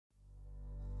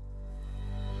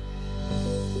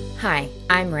Hi,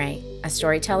 I'm Ray, a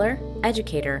storyteller,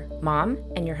 educator, mom,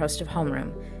 and your host of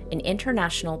Homeroom, an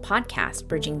international podcast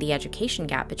bridging the education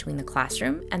gap between the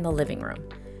classroom and the living room.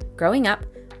 Growing up,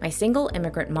 my single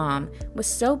immigrant mom was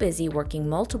so busy working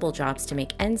multiple jobs to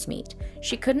make ends meet,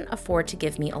 she couldn't afford to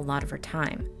give me a lot of her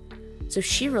time. So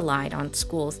she relied on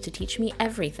schools to teach me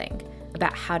everything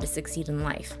about how to succeed in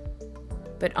life.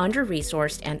 But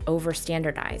under-resourced and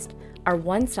over-standardized, our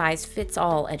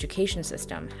one-size-fits-all education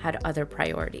system had other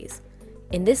priorities.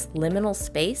 In this liminal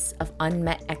space of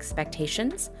unmet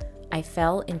expectations, I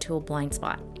fell into a blind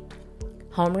spot.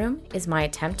 Homeroom is my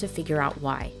attempt to figure out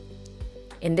why.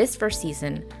 In this first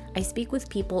season, I speak with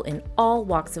people in all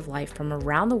walks of life from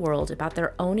around the world about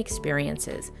their own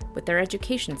experiences with their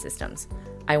education systems.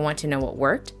 I want to know what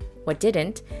worked, what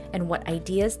didn't, and what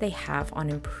ideas they have on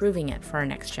improving it for our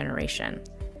next generation.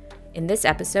 In this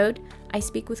episode, I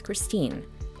speak with Christine,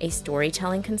 a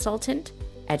storytelling consultant,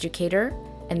 educator,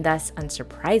 and thus,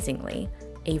 unsurprisingly,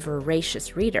 a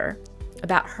voracious reader,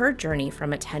 about her journey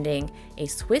from attending a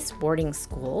Swiss boarding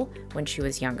school when she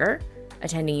was younger,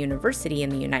 attending university in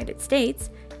the United States,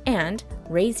 and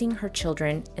raising her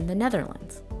children in the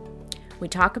Netherlands. We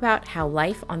talk about how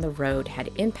life on the road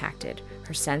had impacted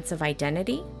her sense of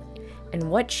identity and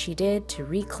what she did to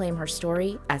reclaim her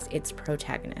story as its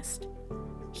protagonist.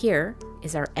 Here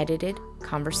is our edited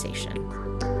conversation.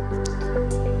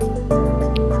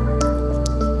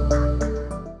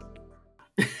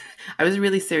 I was a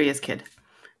really serious kid.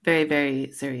 Very,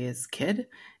 very serious kid.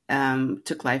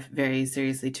 Took life very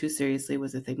seriously. Too seriously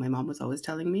was the thing my mom was always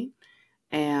telling me.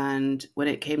 And when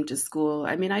it came to school,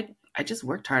 I just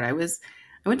worked hard. I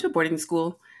went to a boarding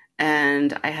school,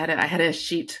 and I had a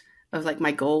sheet of like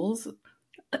my goals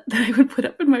that I would put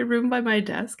up in my room by my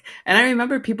desk. And I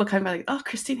remember people kind of like, "Oh,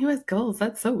 Christine, who has goals?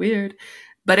 That's so weird."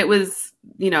 But it was,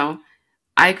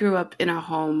 I grew up in a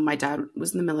home. My dad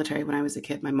was in the military when I was a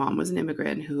kid. My mom was an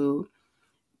immigrant who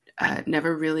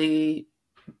never really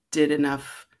did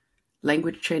enough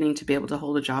language training to be able to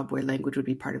hold a job where language would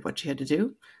be part of what she had to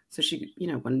do. So she,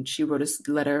 when she wrote a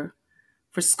letter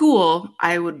for school,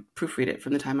 I would proofread it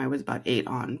from the time I was about 8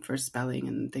 on for spelling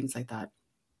and things like that.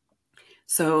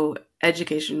 So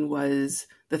education was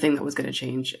the thing that was going to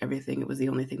change everything. It was the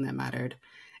only thing that mattered.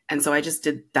 And so I just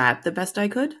did that the best I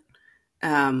could.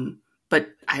 But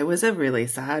I was a really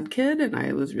sad kid, and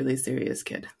I was a really serious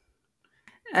kid.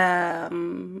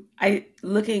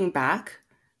 Looking back,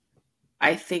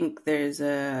 I think there's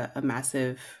a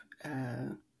massive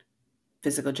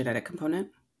physical genetic component.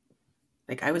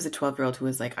 Like, I was a 12-year-old who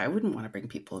was like, I wouldn't want to bring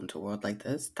people into a world like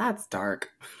this. That's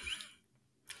dark.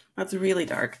 That's really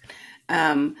dark.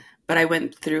 But I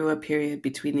went through a period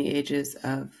between the ages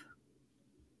of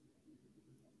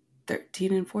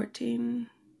 13 and 14.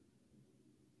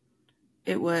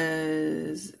 It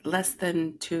was less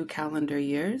than 2 calendar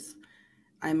years.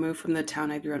 I moved from the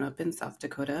town I'd grown up in, South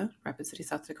Dakota, Rapid City,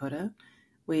 South Dakota.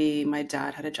 My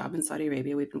dad had a job in Saudi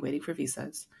Arabia. We'd been waiting for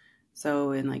visas.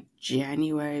 So in like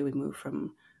January, we moved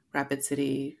from Rapid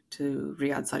City to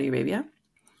Riyadh, Saudi Arabia.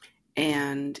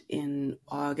 And in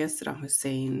August, Saddam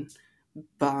Hussein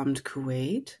bombed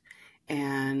Kuwait.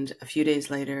 And a few days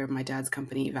later, my dad's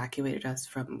company evacuated us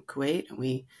from Kuwait, and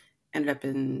we ended up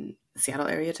in the Seattle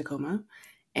area, Tacoma.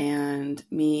 And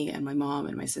me and my mom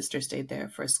and my sister stayed there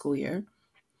for a school year,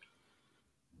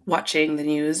 watching the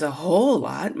news a whole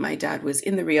lot. My dad was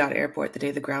in the Riyadh airport the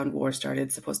day the ground war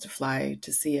started, supposed to fly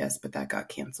to see us, but that got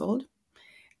canceled.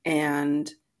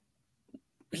 And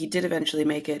he did eventually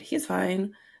make it. He's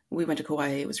fine. We went to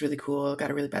Kauai. It was really cool.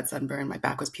 Got a really bad sunburn. My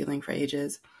back was peeling for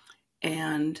ages.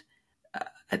 And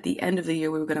at the end of the year,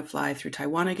 we were going to fly through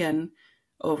Taiwan again,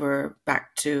 over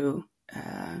back to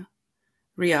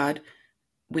Riyadh.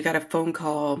 We got a phone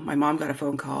call. My mom got a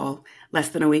phone call less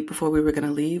than a week before we were going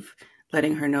to leave,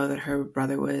 letting her know that her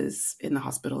brother was in the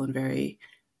hospital and very,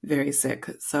 very sick.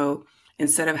 So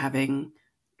instead of having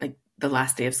like the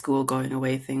last day of school going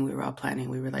away thing we were all planning,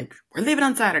 we were like, we're leaving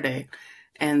on Saturday.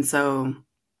 And so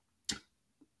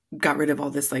got rid of all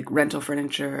this like rental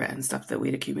furniture and stuff that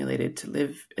we'd accumulated to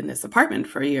live in this apartment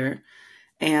for a year.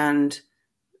 And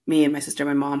me and my sister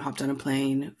and my mom hopped on a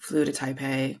plane, flew to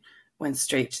Taipei, went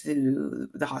straight to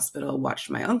the hospital, watched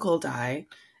my uncle die,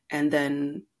 and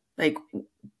then like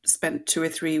spent 2 or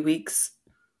 3 weeks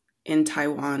in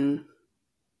Taiwan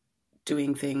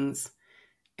doing things.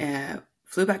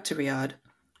 Flew back to Riyadh.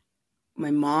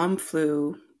 My mom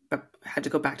had to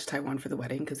go back to Taiwan for the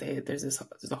wedding because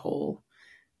there's a whole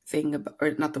thing about,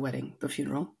 or not the wedding, the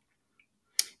funeral.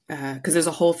 Because there's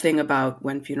a whole thing about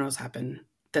when funerals happen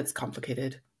that's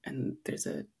complicated, and there's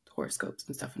horoscopes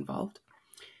and stuff involved.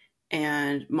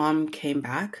 And mom came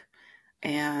back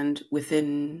And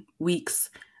within weeks,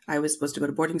 I was supposed to go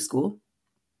to boarding school.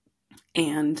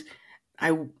 And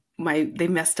they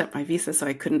messed up my visa, so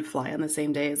I couldn't fly on the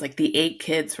same day as like the 8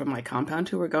 kids from my compound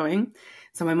who were going.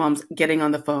 So my mom's getting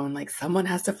on the phone, like, someone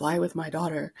has to fly with my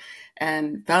daughter,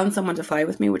 and found someone to fly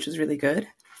with me, which was really good.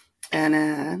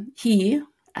 And he,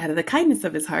 out of the kindness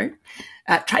of his heart,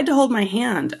 tried to hold my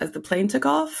hand as the plane took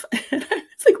off. And I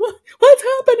was like, what's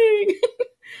happening?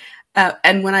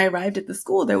 And when I arrived at the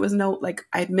school, there was no, like,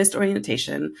 I had missed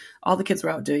orientation. All the kids were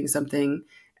out doing something.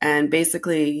 And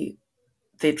basically,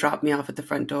 they dropped me off at the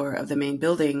front door of the main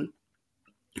building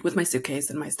with my suitcase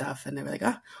and my stuff. And they were like,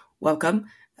 welcome.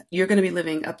 You're going to be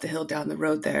living up the hill down the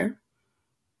road there.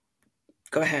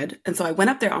 Go ahead. And so I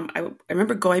went up there. I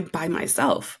remember going by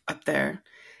myself up there,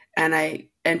 and I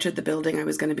entered the building I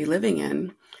was going to be living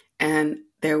in, and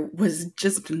there was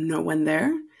just no one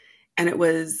there. And it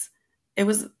was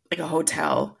like a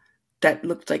hotel that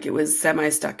looked like it was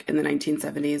semi-stuck in the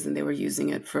 1970s, and they were using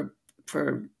it for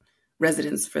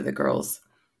residence for the girls.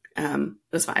 It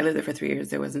was fine. I lived there for 3 years.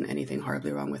 There wasn't anything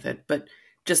horribly wrong with it. But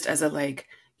just as a, like,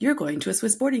 you're going to a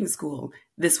Swiss boarding school,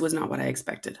 this was not what I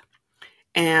expected.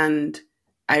 And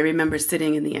I remember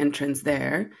sitting in the entrance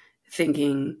there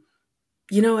thinking,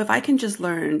 if I can just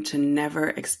learn to never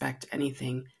expect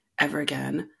anything ever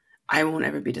again, I won't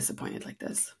ever be disappointed like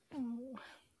this. Oh.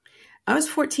 I was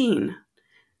 14.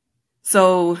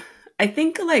 So I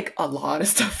think like a lot of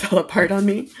stuff fell apart on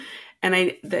me. And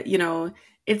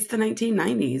it's the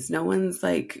 1990s. No one's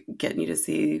like getting you to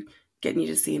see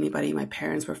anybody. My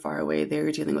parents were far away. They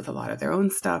were dealing with a lot of their own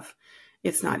stuff.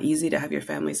 It's not easy to have your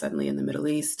family suddenly in the Middle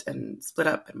East and split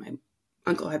up. And my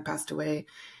uncle had passed away.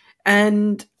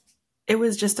 And it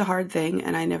was just a hard thing.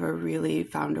 And I never really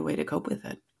found a way to cope with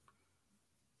it.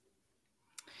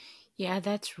 Yeah,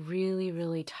 that's really,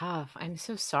 really tough. I'm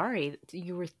so sorry.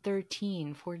 You were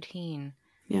 13, 14.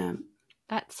 Yeah.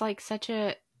 That's like such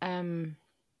a,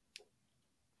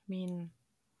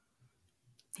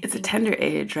 it's a tender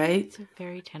age, right? It's a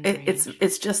very tender age.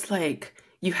 It's just like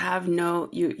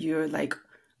you're like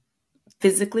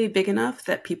physically big enough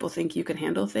that people think you can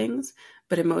handle things,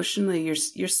 but emotionally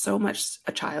you're so much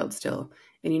a child still,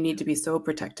 and you need to be so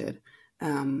protected.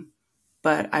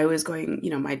 But I was going,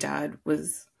 my dad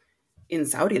was in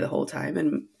Saudi the whole time,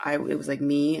 and it was like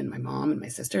me and my mom and my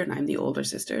sister, and I'm the older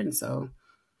sister, and so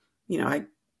I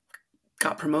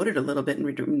got promoted a little bit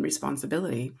in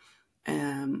responsibility.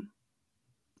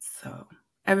 So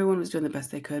everyone was doing the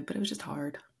best they could, but it was just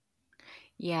hard.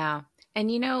 Yeah. And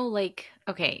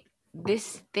okay,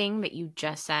 this thing that you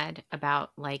just said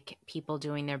about like people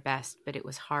doing their best, but it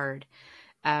was hard,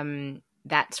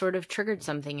 that sort of triggered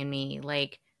something in me.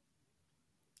 Like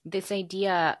this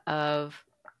idea of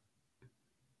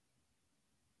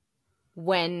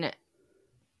when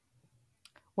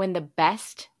the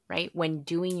best, right? When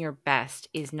doing your best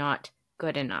is not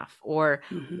good enough, or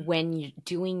when you're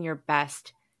doing your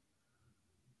best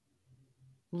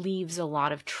leaves a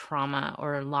lot of trauma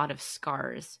or a lot of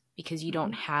scars because you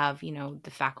don't have,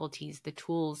 the faculties, the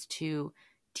tools to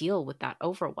deal with that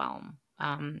overwhelm.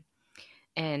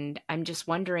 And I'm just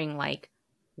wondering, like,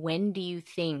 when do you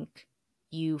think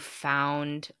you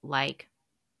found like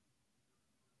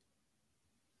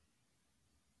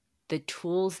the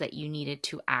tools that you needed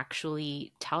to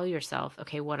actually tell yourself,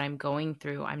 okay, what I'm going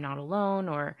through, I'm not alone,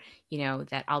 or,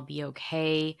 that I'll be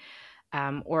okay.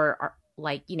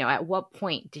 At what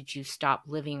point did you stop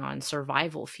living on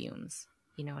survival fumes?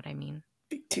 You know what I mean?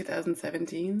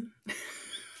 2017.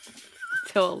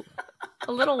 So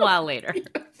a little while later.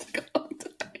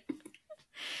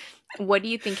 What do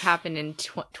you think happened in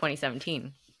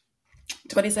 2017?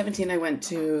 2017, I went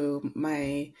to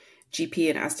my GP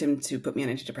and asked him to put me on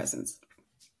antidepressants.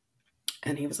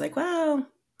 And he was like, well,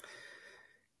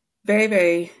 very,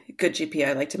 very good GP.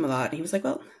 I liked him a lot. And he was like,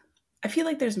 well, I feel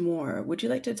like there's more. Would you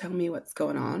like to tell me what's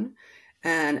going on?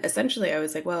 And essentially I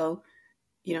was like, well,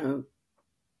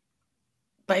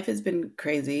 life has been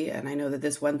crazy. And I know that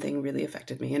this one thing really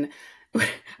affected me. And I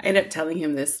ended up telling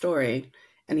him this story.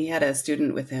 And he had a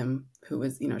student with him who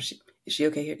was, is she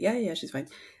okay here? Yeah, she's fine.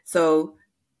 So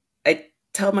I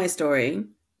tell my story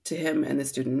to him and the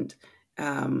student.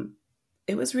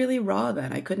 It was really raw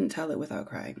then. I couldn't tell it without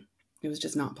crying. It was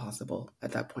just not possible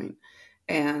at that point.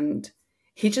 And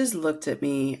he just looked at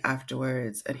me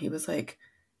afterwards and he was like,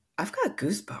 I've got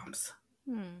goosebumps.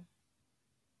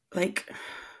 Like,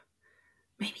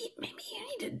 maybe you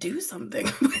need to do something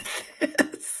with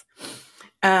this.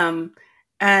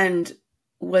 And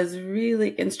was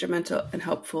really instrumental and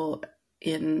helpful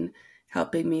in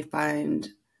helping me find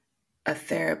a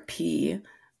therapy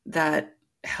that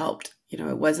helped.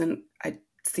 It wasn't,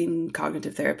 seen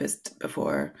cognitive therapist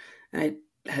before, and I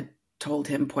had told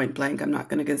him point blank, I'm not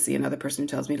going to go see another person who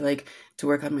tells me to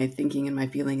work on my thinking and my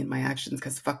feeling and my actions,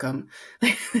 because fuck them.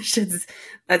 Like,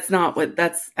 that's not what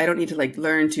I don't need to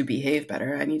learn to behave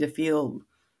better. I need to feel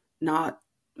not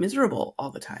miserable all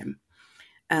the time.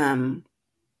 And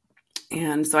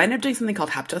so I ended up doing something called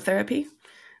haptotherapy,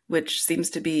 which seems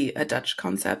to be a Dutch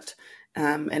concept.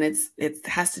 And it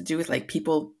has to do with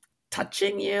people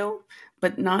touching you,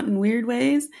 but not in weird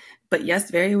ways, but yes,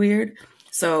 very weird.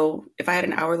 So if I had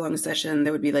an hour-long session,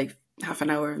 there would be half an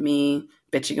hour of me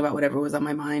bitching about whatever was on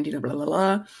my mind, blah blah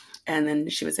blah, and then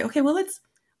she would say, "Okay, well let's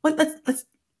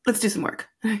do some work."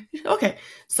 Okay,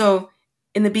 so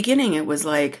in the beginning, it was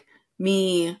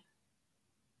me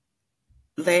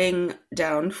laying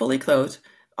down fully clothed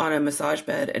on a massage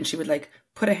bed, and she would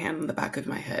put a hand on the back of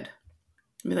my head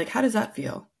and be like, "How does that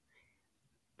feel?"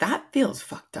 That feels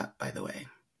fucked up, by the way.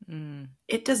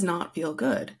 It does not feel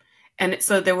good. And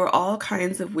so there were all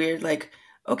kinds of weird,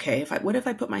 okay, what if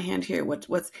I put my hand here?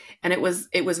 And it was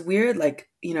weird.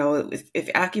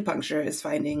 If acupuncture is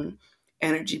finding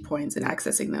energy points and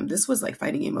accessing them, this was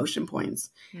finding emotion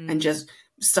points, and just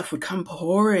stuff would come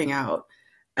pouring out.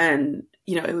 And,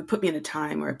 it would put me in a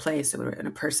time or a place or in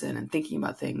a person and thinking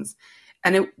about things.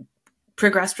 And it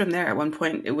progressed from there. At one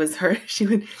point, it was her. She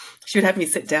would have me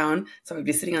sit down. So I would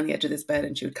be sitting on the edge of this bed,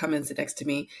 and she would come and sit next to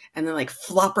me, and then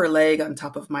flop her leg on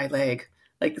top of my leg.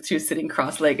 She was sitting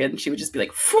cross-legged, and she would just be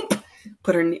Foomp!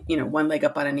 Put her, one leg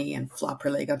up on a knee and flop her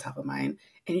leg on top of mine.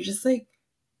 And you're just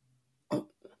oh,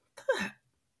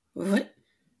 what?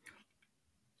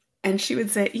 And she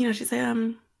would say, she'd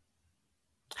say,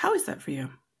 how is that for you?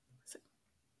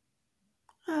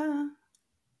 All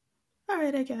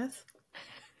right, I guess.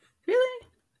 Really?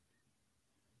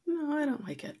 No, I don't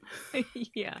like it.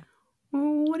 Yeah.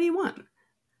 Well, what do you want?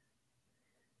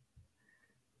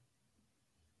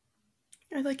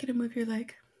 I'd like you to move your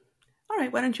leg. All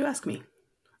right, why don't you ask me?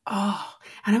 Oh,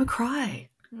 and I would cry.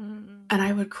 And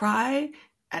I would cry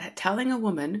at telling a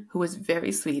woman who was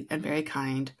very sweet and very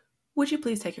kind, would you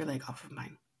please take your leg off of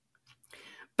mine?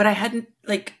 But I hadn't,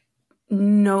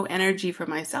 no energy for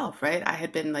myself, right? I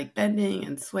had been bending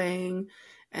and swaying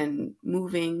and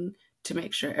moving to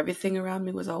make sure everything around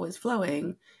me was always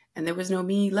flowing, and there was no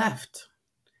me left.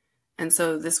 And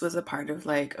so this was a part of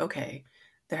okay,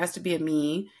 there has to be a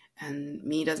me, and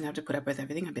me doesn't have to put up with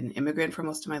everything. I've been an immigrant for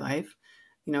most of my life.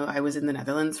 I was in the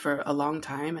Netherlands for a long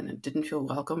time, and it didn't feel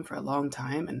welcome for a long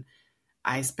time. And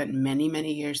I spent many,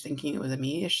 many years thinking it was a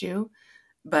me issue.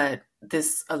 But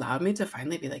this allowed me to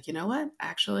finally be you know what?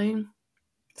 Actually,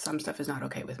 some stuff is not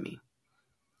okay with me.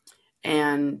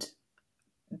 And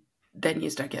then you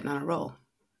start getting on a roll.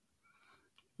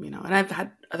 And I've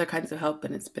had other kinds of help,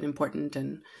 and it's been important,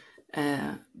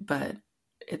 but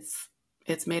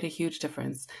it's made a huge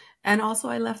difference. And also,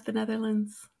 I left the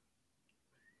Netherlands,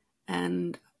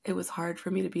 and it was hard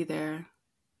for me to be there.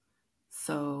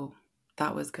 So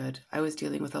that was good. I was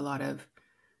dealing with a lot of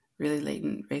really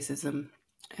latent racism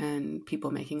and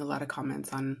people making a lot of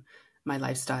comments on my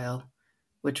lifestyle,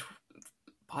 which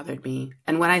bothered me.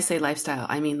 And when I say lifestyle,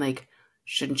 I mean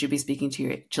shouldn't you be speaking to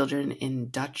your children in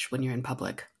Dutch when you're in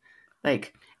public?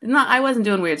 I wasn't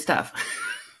doing weird stuff.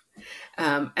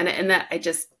 And that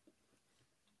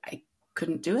I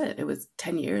couldn't do it. It was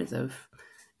 10 years of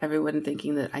everyone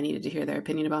thinking that I needed to hear their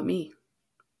opinion about me.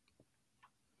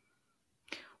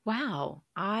 Wow.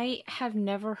 I have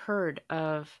never heard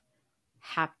of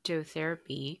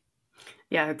haptotherapy.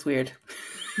 Yeah, it's weird.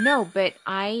 No, but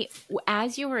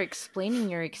as you were explaining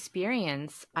your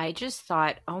experience, I just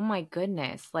thought, oh my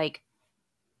goodness,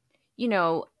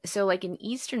 so in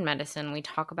Eastern medicine, we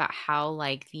talk about how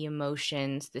the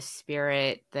emotions, the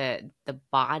spirit, the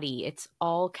body, it's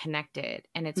all connected.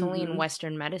 And it's only in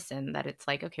Western medicine that it's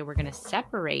okay, we're going to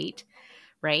separate,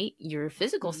 right, your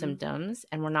physical symptoms,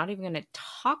 and we're not even going to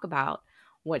talk about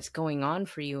what's going on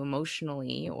for you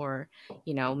emotionally or,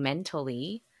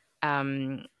 mentally.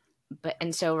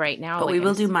 So right now, but we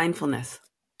will do mindfulness.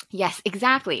 Yes,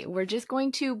 exactly. We're just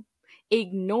going to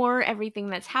ignore everything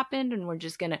that's happened, and we're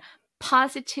just going to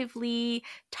positively,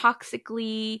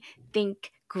 toxically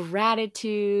think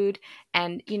gratitude.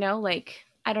 And,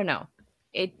 I don't know.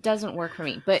 It doesn't work for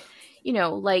me. But,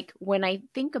 when I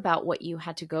think about what you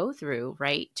had to go through,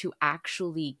 right, to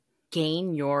actually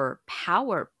gain your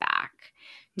power back,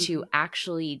 to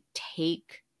actually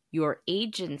take your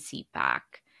agency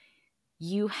back,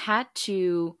 you had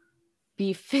to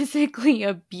be physically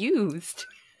abused.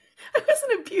 I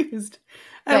wasn't abused.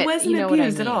 I wasn't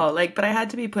abused at all. But I had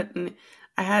to be put in.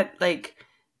 I had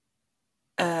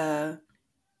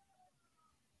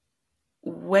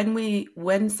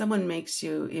when someone makes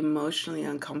you emotionally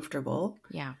uncomfortable,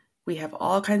 Yeah. we have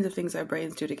all kinds of things our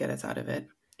brains do to get us out of it.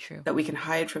 True. That we can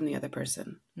hide from the other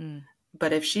person. Mm.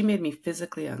 But if she made me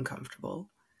physically uncomfortable,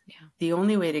 Yeah. the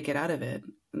only way to get out of it,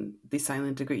 the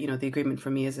silent agree, the agreement for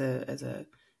me as a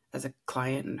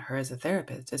client and her as a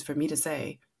therapist, is for me to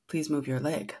say, please move your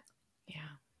leg.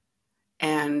 Yeah.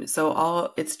 And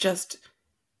so it's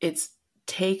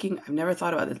taking, I've never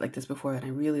thought about it like this before, and I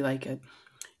really like it.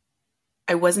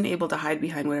 I wasn't able to hide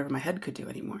behind whatever my head could do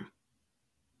anymore.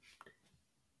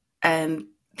 And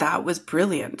that was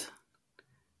brilliant.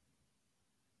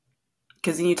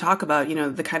 Because then you talk about,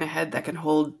 the kind of head that can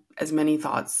hold as many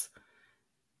thoughts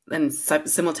and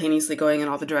simultaneously going in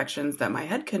all the directions that my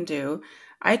head can do.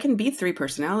 I can be 3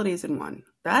 personalities in one.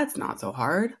 That's not so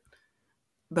hard.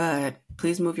 But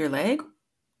please move your leg.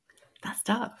 That's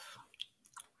tough.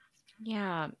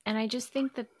 Yeah. And I just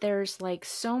think that there's like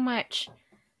so much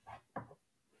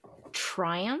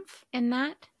triumph in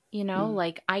that,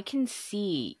 like I can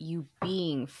see you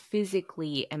being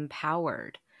physically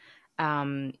empowered,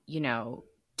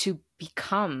 to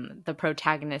become the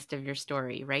protagonist of your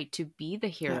story, right? To be the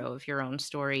hero Yeah. of your own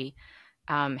story,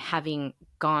 having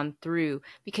gone through,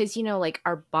 because, like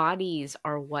our bodies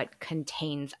are what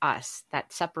contains us,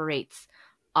 that separates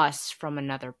us from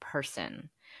another person,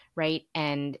 right?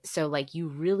 And so, like, you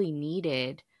really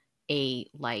needed a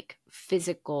like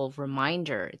physical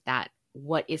reminder that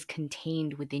what is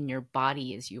contained within your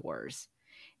body is yours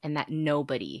and that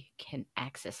nobody can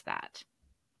access that.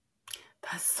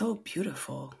 That's so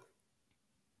beautiful.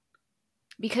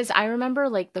 Because I remember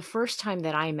like the first time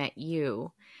that I met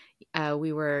you,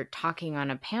 we were talking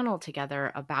on a panel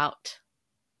together about,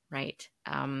 right,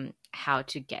 how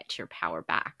to get your power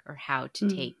back or how to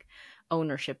Mm. take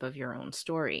ownership of your own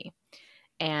story.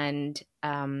 And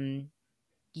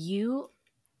you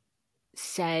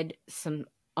said some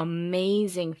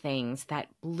amazing things that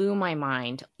blew my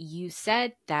mind. You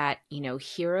said that,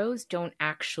 heroes don't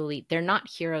actually, they're not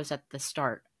heroes at the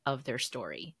start of their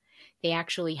story. They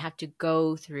actually have to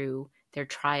go through their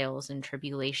trials and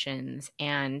tribulations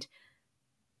and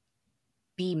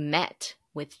be met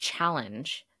with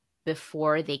challenge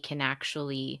before they can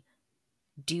actually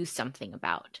do something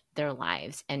about their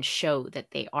lives and show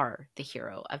that they are the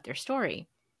hero of their story.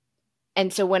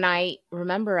 And so when I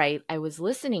remember I was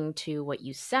listening to what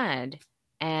you said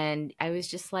and I was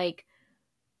just like,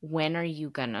 when are you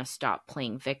gonna stop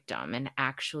playing victim and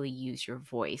actually use your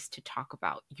voice to talk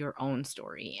about your own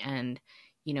story and,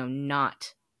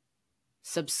 not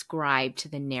subscribe to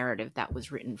the narrative that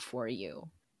was written for you?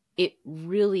 It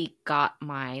really got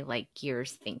my like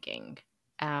gears thinking.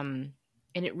 And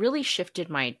it really shifted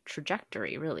my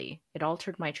trajectory, really. It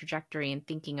altered my trajectory in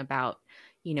thinking about,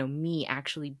 me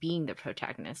actually being the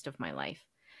protagonist of my life.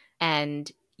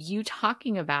 And you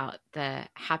talking about the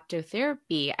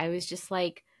haptotherapy, I was just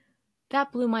like,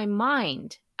 that blew my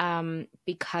mind.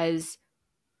 Because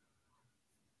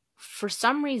for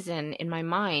some reason in my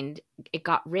mind, it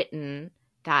got written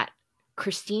that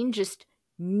Christine just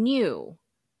knew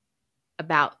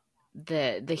about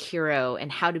the hero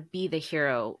and how to be the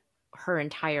hero her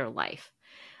entire life.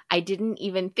 I didn't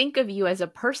even think of you as a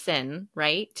person,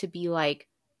 right? To be like,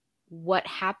 what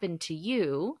happened to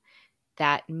you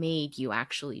that made you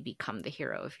actually become the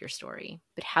hero of your story?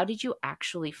 But how did you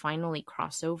actually finally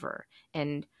cross over?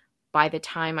 And by the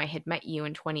time I had met you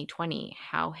in 2020,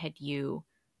 how had you,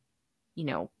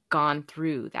 gone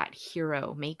through that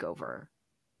hero makeover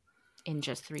in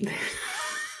just 3 years?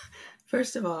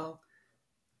 First of all,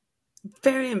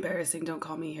 very embarrassing. Don't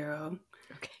call me hero.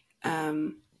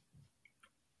 Okay.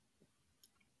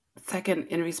 Second,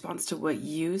 in response to what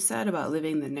you said about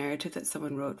living the narrative that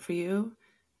someone wrote for you,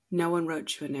 no one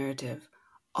wrote you a narrative.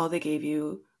 All they gave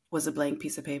you was a blank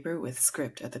piece of paper with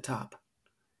script at the top.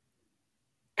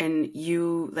 And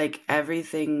you, like,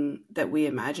 everything that we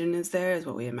imagine is there is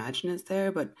what we imagine is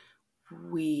there, but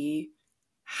we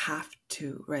have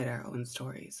to write our own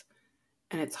stories.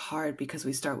 And it's hard because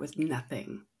we start with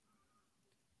nothing,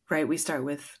 right? We start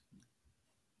with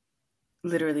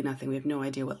literally nothing. We have no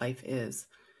idea what life is.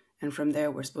 And from there,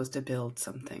 we're supposed to build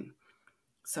something.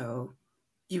 So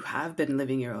you have been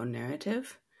living your own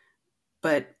narrative,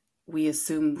 but we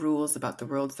assume rules about the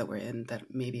worlds that we're in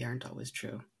that maybe aren't always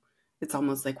true. It's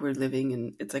almost like we're living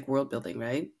in, it's like world building,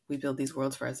 right? We build these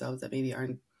worlds for ourselves that maybe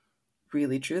aren't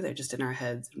really true. They're just in our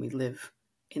heads and we live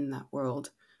in that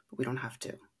world, but we don't have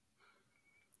to.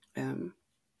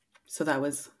 So that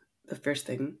was the first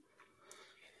thing.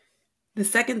 The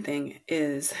second thing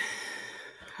is,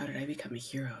 how did I become a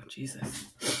hero? Jesus.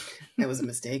 That was a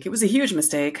mistake. It was a huge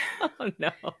mistake. Oh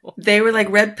no. They were like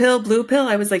red pill, blue pill.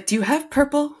 I was like, do you have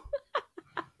purple?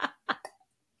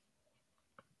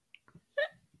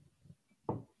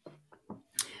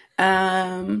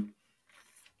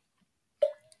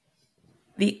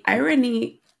 The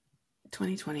irony,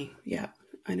 2020, yeah,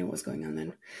 I know what's going on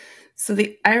then. So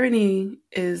the irony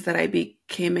is that I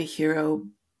became a hero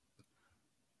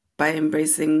by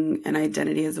embracing an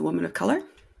identity as a woman of color,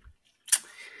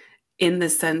 in the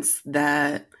sense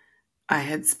that I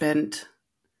had spent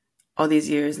all these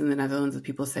years in the Netherlands with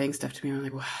people saying stuff to me. I'm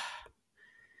like, wow,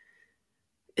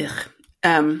 ugh.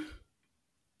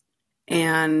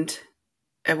 And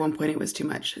at one point it was too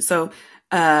much. So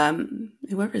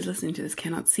whoever is listening to this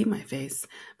cannot see my face.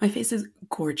 My face is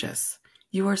gorgeous.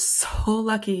 You are so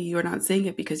lucky you are not seeing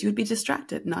it, because you would be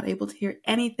distracted, not able to hear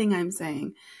anything I'm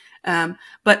saying.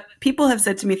 But people have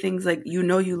said to me things like, you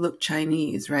look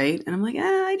Chinese, right? And I'm like,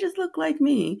 I just look like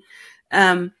me.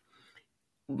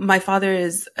 My father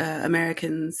is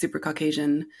American, super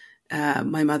Caucasian.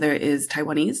 My mother is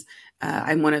Taiwanese.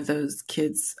 I'm one of those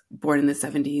kids born in the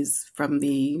 70s from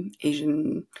the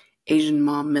Asian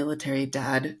mom, military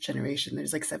dad generation.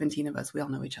 There's like 17 of us. We all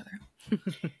know each other.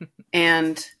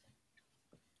 And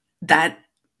that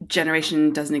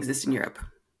generation doesn't exist in Europe.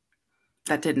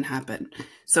 That didn't happen.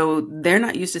 So they're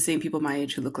not used to seeing people my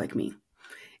age who look like me.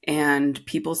 And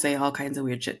people say all kinds of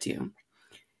weird shit to you.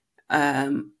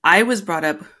 I was brought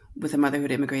up with a mother who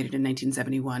had immigrated in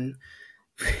 1971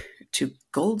 to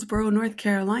Goldsboro, North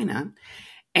Carolina.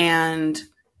 And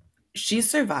she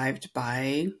survived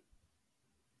by,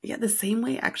 the same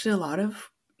way actually a lot of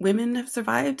women have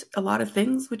survived a lot of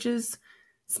things, which is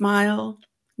smile,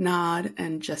 nod,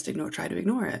 and just try to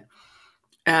ignore it.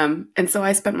 And so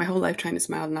I spent my whole life trying to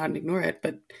smile, nod, and ignore it.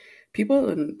 But people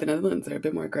in the Netherlands are a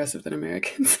bit more aggressive than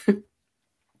Americans.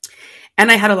 And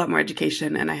I had a lot more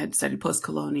education, and I had studied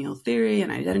post-colonial theory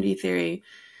and identity theory.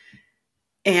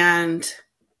 And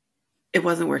it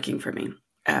wasn't working for me.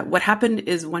 What happened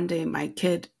is one day my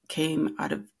kid came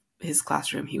out of his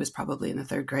classroom. He was probably in the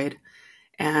 3rd grade.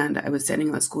 And I was standing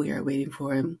in the schoolyard waiting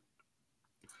for him.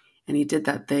 And he did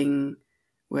that thing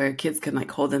where kids can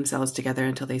like hold themselves together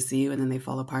until they see you and then they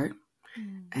fall apart.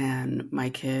 And my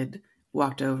kid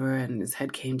walked over and his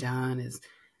head came down. His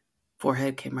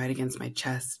forehead came right against my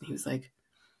chest. And he was like,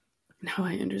 now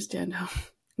I understand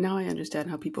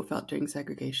how people felt during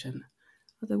segregation.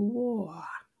 I was like, whoa.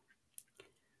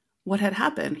 What had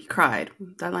happened? He cried.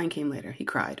 That line came later. He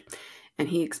cried. And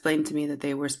he explained to me that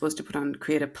they were supposed to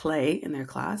create a play in their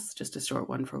class, just a short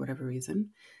one for whatever reason.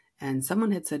 And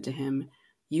someone had said to him,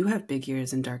 you have big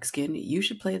ears and dark skin. You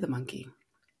should play the monkey.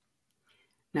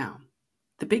 Now,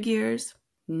 the big ears,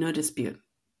 no dispute.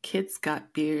 Kids got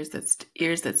ears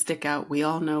that stick out. We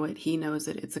all know it. He knows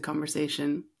it. It's a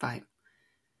conversation. Fine.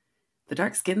 The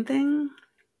dark skin thing,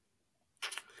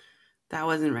 that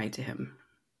wasn't right to him.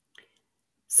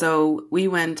 So we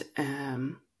went,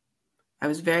 I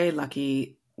was very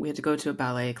lucky. We had to go to a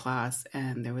ballet class,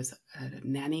 and there was a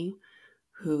nanny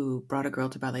who brought a girl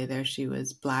to ballet there. She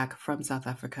was Black from South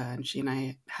Africa, and she and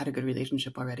I had a good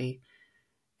relationship already.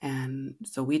 And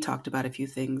so we talked about a few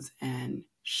things, and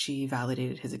she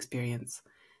validated his experience.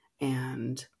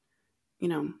 And,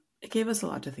 it gave us a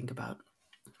lot to think about.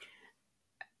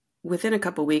 Within a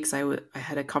couple of weeks, I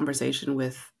had a conversation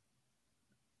with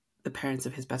the parents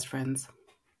of his best friends,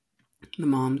 the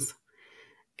moms.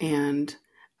 And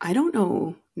I don't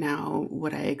know now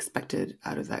what I expected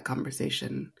out of that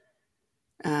conversation.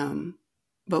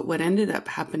 But what ended up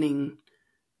happening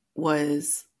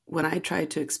was when I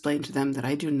tried to explain to them that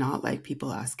I do not like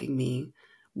people asking me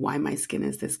why my skin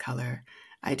is this color.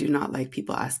 I do not like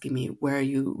people asking me, where are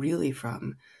you really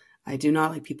from? I do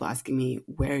not like people asking me,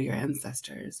 where are your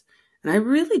ancestors? And I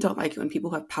really don't like it when people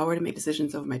who have power to make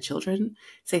decisions over my children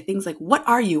say things like, what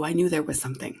are you? I knew there was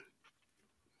something.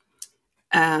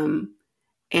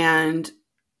 And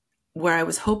where I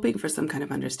was hoping for some kind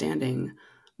of understanding,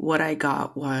 what I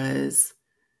got was,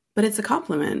 but it's a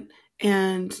compliment.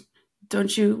 And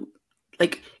don't you,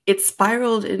 it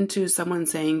spiraled into someone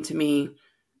saying to me,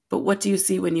 but what do you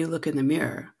see when you look in the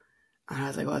mirror? And I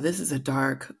was like, well, this is a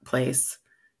dark place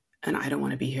and I don't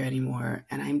want to be here anymore.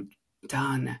 And I'm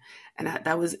done. And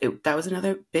that was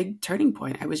another big turning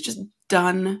point. I was just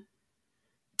done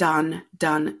trying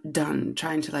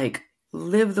to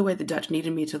live the way the Dutch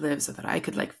needed me to live so that I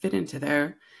could fit into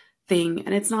their thing.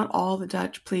 And it's not all the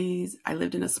Dutch, please. I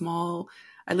lived in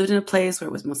a place where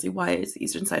it was mostly white. It's the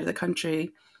eastern side of the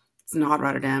country. It's not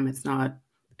Rotterdam. It's not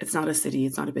a city.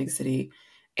 It's not a big city.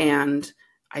 And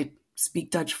I speak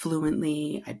Dutch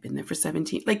fluently. I'd been there for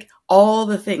 17, all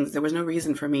the things. There was no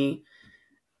reason for me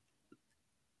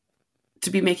to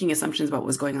be making assumptions about what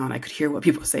was going on. I could hear what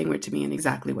people were saying to me and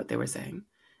exactly what they were saying.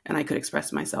 And I could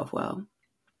express myself well.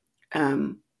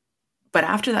 But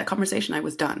after that conversation, I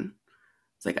was done.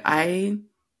 It's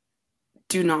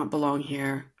do not belong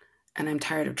here. And I'm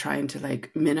tired of trying to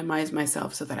like minimize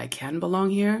myself so that I can belong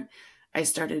here. I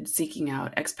started seeking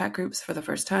out expat groups for the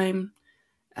first time.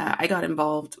 I got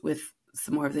involved with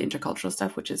some more of the intercultural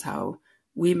stuff, which is how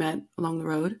we met along the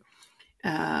road.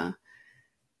 Uh,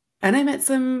 and I met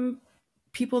some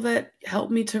people that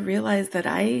helped me to realize that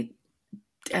I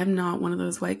am not one of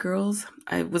those white girls.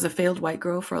 I was a failed white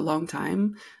girl for a long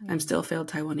time. I'm still failed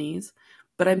Taiwanese,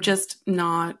 but I'm just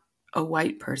not a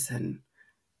white person.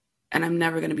 And I'm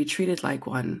never going to be treated like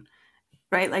one.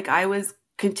 Right? Like I was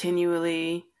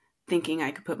continually thinking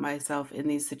I could put myself in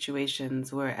these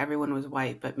situations where everyone was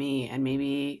white but me, and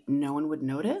maybe no one would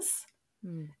notice.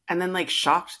 And then like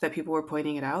shocked that people were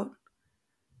pointing it out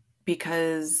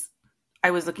because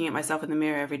I was looking at myself in the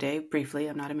mirror every day. Briefly,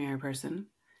 I'm not a mirror person.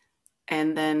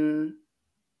 And then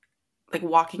like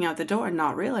walking out the door and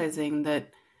not realizing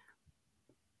that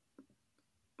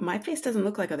my face doesn't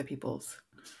look like other people's.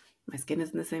 My skin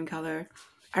isn't the same color.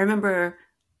 I remember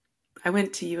I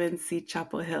went to UNC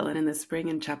Chapel Hill, and in the spring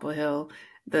in Chapel Hill,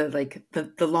 the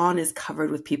lawn is covered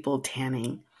with people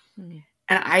tanning.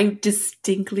 And I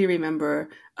distinctly remember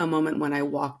a moment when I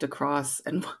walked across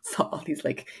and saw all these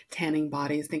like tanning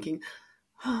bodies thinking,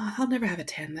 oh, I'll never have a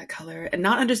tan that color, and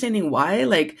not understanding why.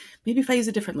 Like maybe if I use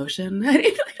a different lotion,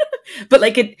 but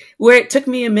like where it took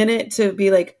me a minute to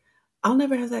be like, I'll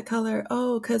never have that color.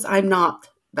 Oh, because I'm not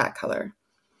that color.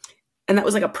 And that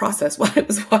was like a process while I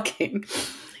was walking.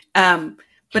 Um,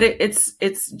 but it's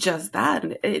just that,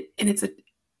 and it's a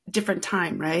different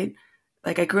time, right?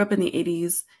 Like I grew up in the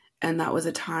 80s, and that was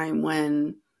a time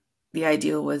when the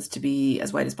ideal was to be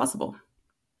as white as possible,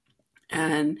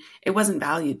 and it wasn't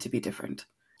valued to be different.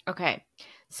 Okay.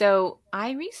 So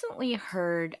I recently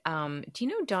heard, do you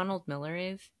know who Donald Miller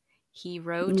is? He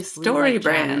wrote Blue Story Like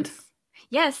brand. Jazz.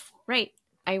 Yes, right.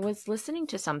 I was listening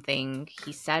to something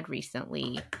he said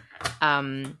recently,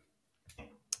 um,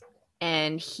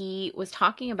 and he was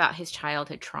talking about his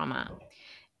childhood trauma,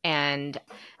 and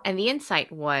the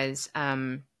insight was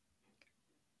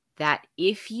that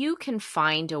if you can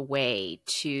find a way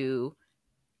to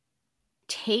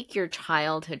take your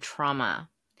childhood trauma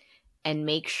and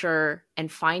make sure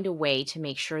and find a way to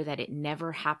make sure that it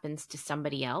never happens to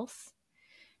somebody else,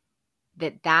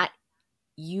 that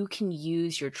you can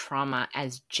use your trauma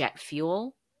as jet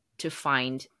fuel to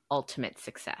find ultimate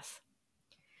success.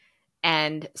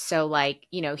 And so like,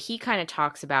 he kind of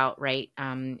talks about, right,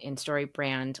 in Story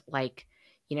Brand, like,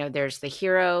 there's the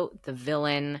hero, the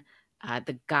villain,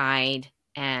 the guide,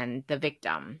 and the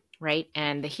victim, right?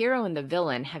 And the hero and the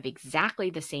villain have exactly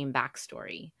the same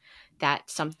backstory, that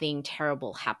something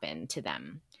terrible happened to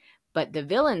them. But the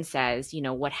villain says,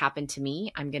 what happened to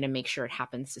me, I'm going to make sure it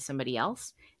happens to somebody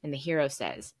else. And the hero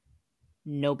says,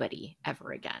 nobody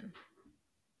ever again.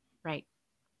 Right.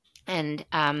 And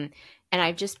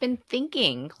I've just been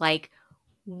thinking, like,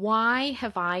 why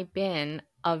have I been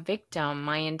a victim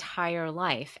my entire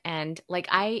life? And like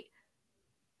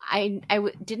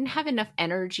didn't have enough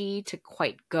energy to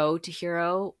quite go to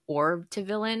hero or to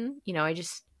villain. I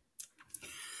just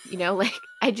like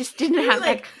I just didn't have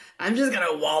Like that. I'm just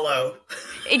gonna wallow.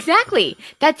 Exactly.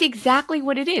 That's exactly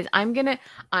what it is. I'm gonna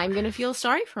feel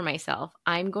sorry for myself.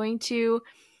 I'm going to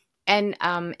and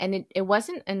it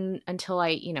wasn't until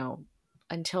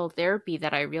until therapy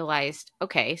that I realized,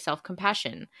 okay,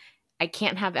 self-compassion. I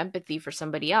can't have empathy for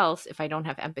somebody else if I don't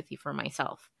have empathy for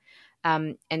myself.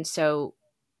 And so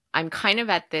I'm kind of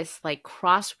at this like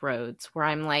crossroads where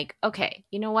I'm like, okay,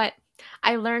 you know what?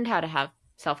 I learned how to have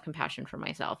self-compassion for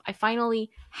myself. I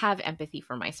finally have empathy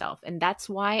for myself. And that's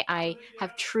why I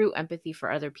have true empathy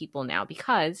for other people now,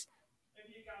 because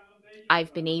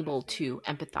I've been able to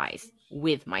empathize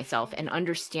with myself and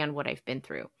understand what I've been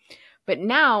through. But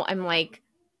now I'm like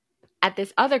at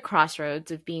this other crossroads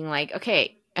of being like,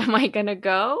 okay, am I going to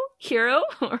go hero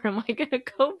or am I going to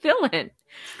go villain?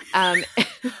 Um,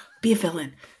 Be a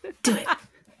villain. Do it.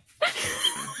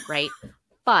 right.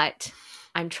 But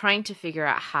I'm trying to figure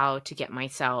out how to get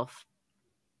myself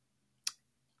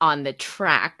on the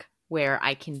track where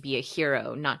I can be a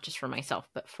hero, not just for myself,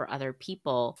 but for other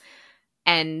people.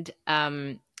 And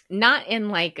not in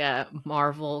like a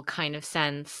Marvel kind of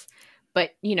sense,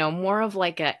 but more of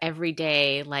like a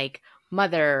everyday like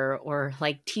mother or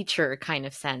like teacher kind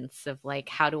of sense of like,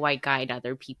 how do I guide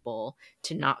other people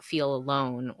to not feel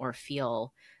alone or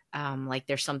feel like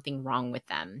there's something wrong with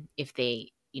them if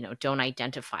they don't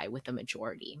identify with the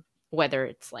majority, whether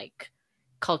it's like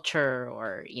culture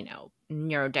or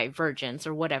neurodivergence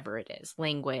or whatever it is,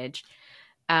 language.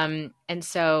 And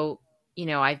so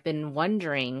I've been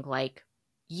wondering, like,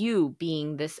 you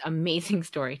being this amazing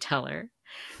storyteller,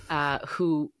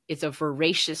 who is a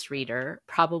voracious reader,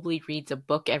 probably reads a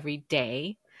book every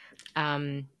day,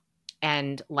 and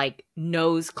like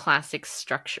knows classic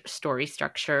story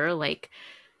structure, like,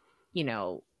 you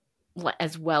know,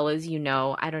 as well as,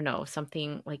 I don't know,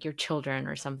 something like your children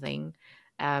or something.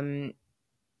 I'm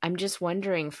just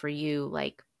wondering for you,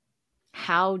 like,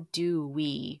 how do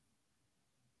we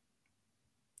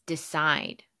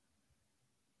decide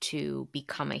to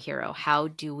become a hero? How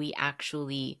do we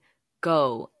actually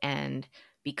go and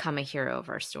become a hero of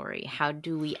our story? How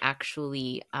do we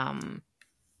actually,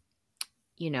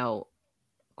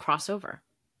 cross over?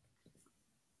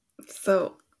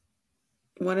 So,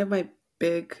 one of my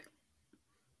big,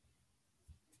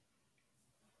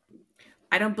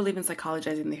 I don't believe in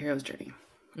psychologizing the hero's journey.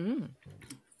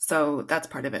 So that's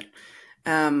part of it.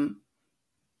 And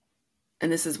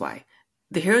this is why.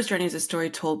 The hero's journey is a story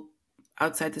told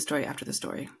outside the story after the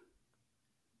story.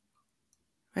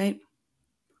 Right?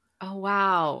 Oh,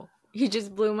 wow. You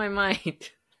just blew my mind.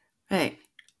 Right.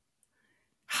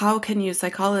 How can you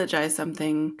psychologize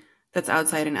something that's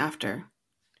outside and after?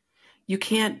 You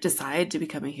can't decide to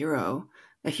become a hero.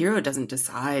 A hero doesn't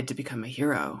decide to become a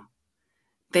hero.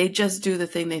 They just do the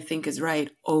thing they think is right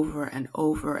over and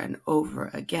over and over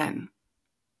again.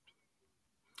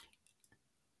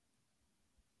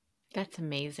 That's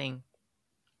amazing.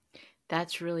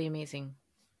 That's really amazing.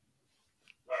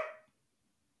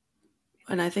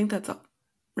 And I think that's all,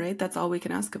 right? That's all we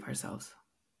can ask of ourselves.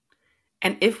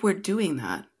 And if we're doing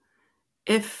that,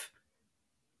 if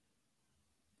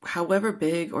however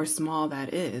big or small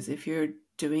that is, if you're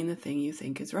doing the thing you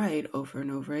think is right over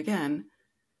and over again,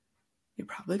 you're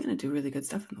probably going to do really good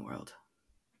stuff in the world.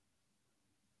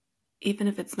 Even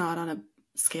if it's not on a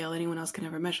scale anyone else can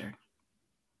ever measure.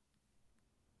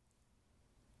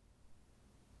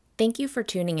 Thank you for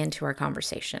tuning into our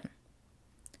conversation.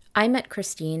 I met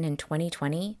Christine in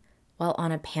 2020 while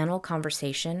on a panel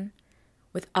conversation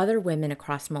with other women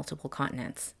across multiple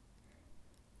continents.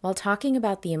 While talking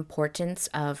about the importance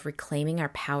of reclaiming our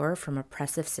power from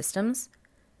oppressive systems,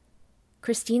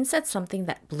 Christine said something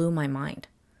that blew my mind.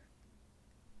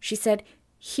 She said,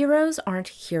 heroes aren't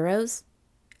heroes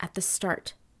at the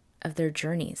start of their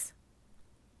journeys.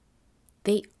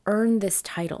 They earn this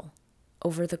title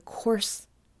over the course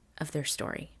of their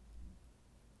story.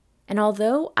 And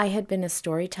although I had been a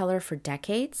storyteller for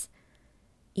decades,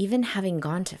 even having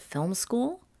gone to film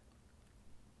school,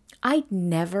 I'd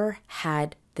never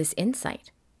had this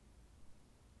insight.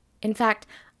 In fact,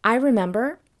 I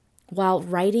remember while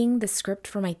writing the script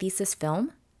for my thesis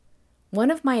film, one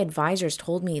of my advisors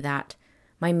told me that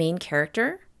my main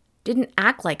character didn't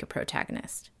act like a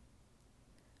protagonist.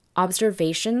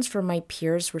 Observations from my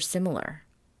peers were similar.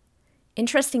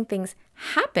 Interesting things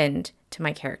happened to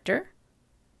my character,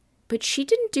 but she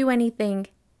didn't do anything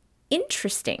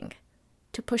interesting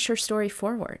to push her story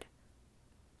forward.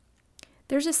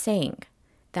 There's a saying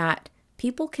that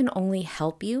people can only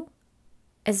help you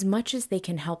as much as they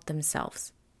can help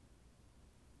themselves.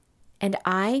 And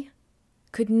I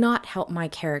could not help my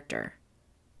character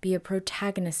be a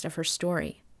protagonist of her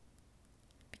story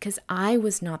because I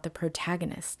was not the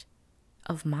protagonist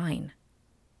of mine.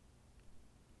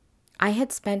 I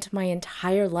had spent my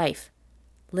entire life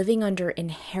living under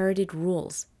inherited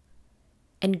rules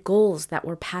and goals that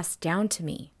were passed down to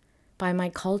me by my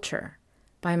culture,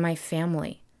 by my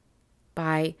family,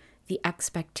 by the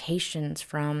expectations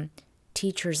from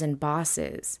teachers and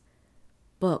bosses,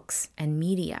 books and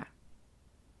media.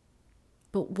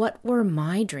 But what were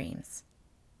my dreams?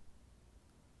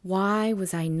 Why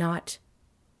was I not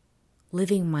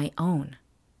living my own?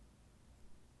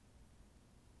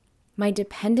 My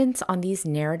dependence on these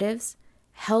narratives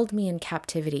held me in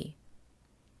captivity,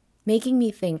 making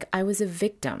me think I was a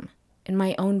victim in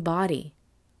my own body.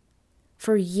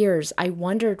 For years, I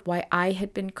wondered why I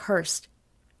had been cursed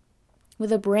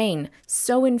with a brain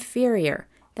so inferior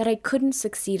that I couldn't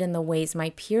succeed in the ways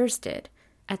my peers did,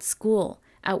 at school,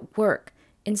 at work,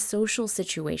 in social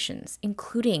situations,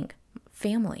 including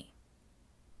family.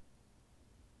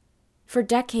 For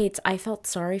decades, I felt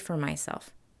sorry for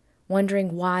myself,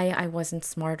 wondering why I wasn't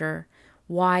smarter,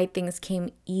 why things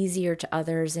came easier to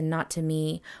others and not to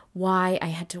me, why I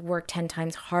had to work 10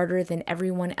 times harder than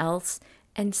everyone else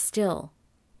and still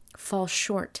fall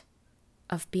short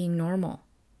of being normal.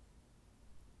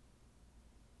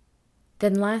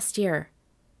 Then last year,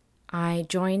 I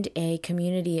joined a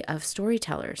community of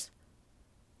storytellers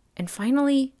and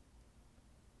finally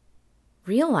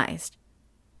realized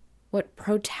what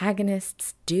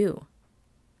protagonists do.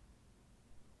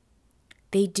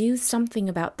 They do something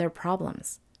about their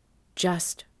problems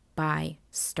just by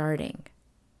starting.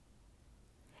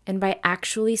 And by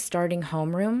actually starting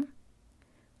homeroom,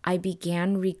 I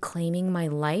began reclaiming my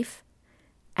life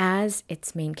as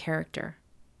its main character.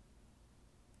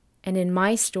 And in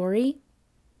my story,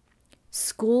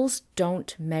 schools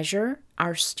don't measure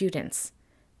our students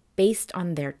based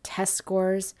on their test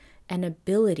scores and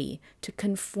ability to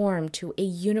conform to a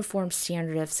uniform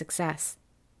standard of success.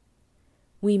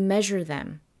 We measure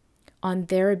them on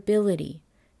their ability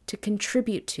to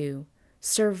contribute to,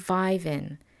 survive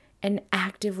in, and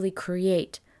actively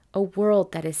create a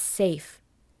world that is safe,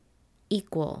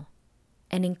 equal,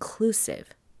 and inclusive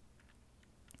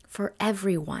for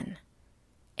everyone,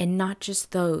 and not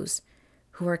just those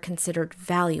who are considered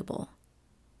valuable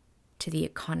to the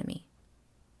economy.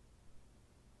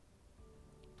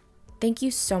 Thank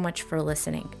you so much for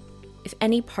listening. If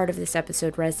any part of this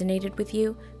episode resonated with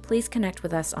you, please connect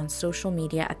with us on social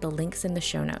media at the links in the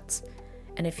show notes.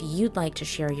 And if you'd like to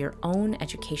share your own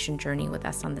education journey with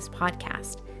us on this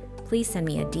podcast, please send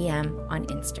me a DM on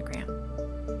Instagram.